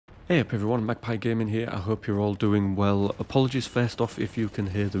Hey up everyone, Magpie Gaming here. I hope you're all doing well. Apologies first off if you can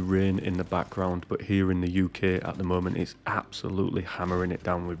hear the rain in the background, but here in the UK at the moment it's absolutely hammering it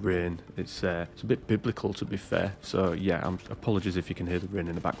down with rain. It's a bit biblical to be fair, so yeah, apologies if you can hear the rain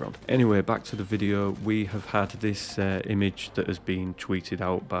in the background. Anyway, back to the video. We have had this image that has been tweeted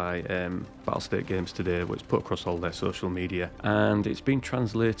out by Battlestate Games today, where it's put across all their social media, and it's been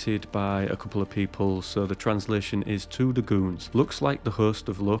translated by a couple of people. So the translation is, "To the goons, looks like the host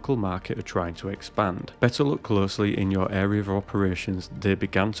of local market are trying to expand. Better look closely in your area of operations. They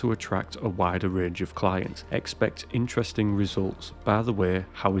began to attract a wider range of clients. Expect interesting results. By the way,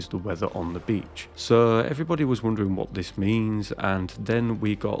 how is the weather on the beach?" So everybody was wondering what this means, and then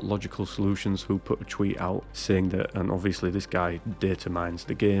we got Logical Solutions who put a tweet out saying that, and obviously this guy data mines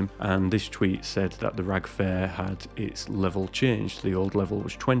the game, and this tweet said that the Rag Fair had its level changed. The old level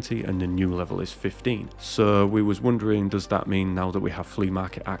was 20 and the new level is 15. So we was wondering, does that mean now that we have flea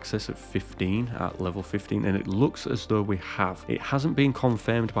market access at 15, at level 15? And it looks as though we have. It hasn't been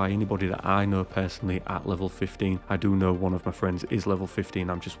confirmed by anybody that I know personally at level 15. I do know one of my friends is level 15.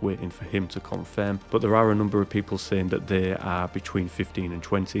 I'm just waiting for him to confirm, but there are a number of people saying that they are between 15 and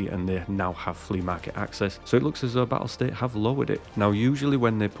 20 and they now have flea market access. So it looks as though Battlestate have lowered it. Now usually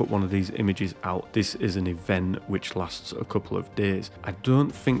when they put one of these images out, this is an event which lasts a couple of days. I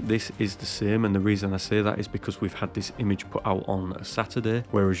don't think this is the same, and the reason I say that is because we've had this image put out on a Saturday,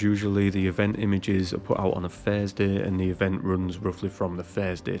 whereas usually the event images are put out on a Thursday and the event runs roughly from the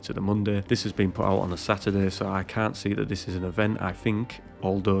Thursday to the Monday. This has been put out on a Saturday, so I can't see that this is an event. I think,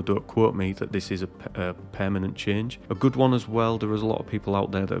 although don't quote me, that this is a permanent change. A good one as well. There is a lot of people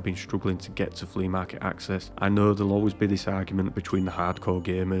out there that have been struggling to get to flea market access. I know there'll always be this argument between the hardcore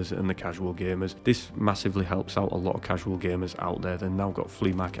gamers and the casual gamers. This massively helps out a lot of casual gamers out there. They've now got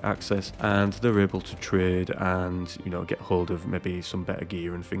flea market access and they're able to trade and, you know, get hold of maybe some better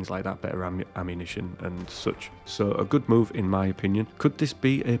gear and things like that, better ammunition and such. So a good move in my opinion. Could this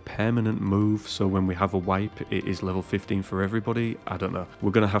be a permanent move, so when we have a wipe it is level 15 for everybody? I don't know.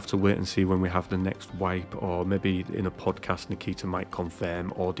 We're going to have to wait and see when we have the next wipe, or maybe in a podcast Nikita might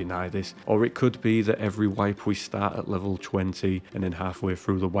confirm or deny this. Or it could be that every wipe we start at level 20 and then halfway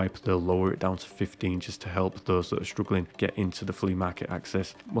through the wipe they'll lower it down to 15 just to help those that are struggling get into the flea market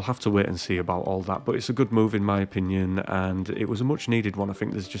access. We'll have to wait and see about all that, but it's a good move in my opinion, and it was a much needed one. I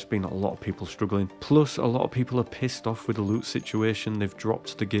think there's just been a lot of people struggling. Plus a lot of people are pissed off with the loot situation. They've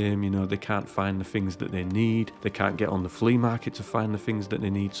dropped the game, you know, they can't find the things that they need. They can't get on the flea market to find the things that they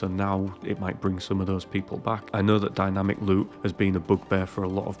need, so now it might bring some of those people back. I know that dynamic loot has been a bugbear for a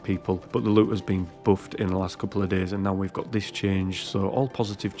lot of people, but the loot has been buffed in the last couple of days and now we've got this change, so all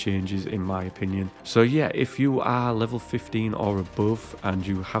positive changes in my opinion. So yeah, if you are level 15 or above and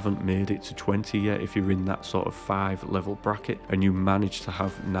you haven't made it to 20 yet, if you're in that sort of 5 level bracket and you manage to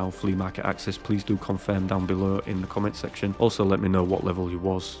have now flea market access, please do confirm down below in the comment section. Also let me know what level you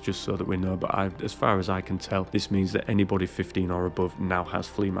was, just so that we know, but as far as I can tell, this means that anybody 15 or above now has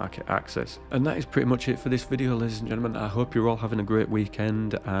flea market access. And that is pretty much it for this video, ladies and gentlemen. I hope you're all having a great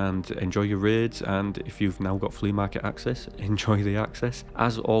weekend and enjoy your raids, and if you've now got flea market access, enjoy the access.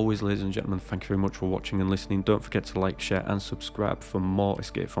 As always, ladies and gentlemen, thank you very much for watching and listening. Don't forget to like, share and subscribe for more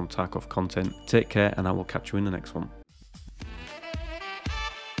Escape from Tarkov content. Take care and I will catch you in the next one.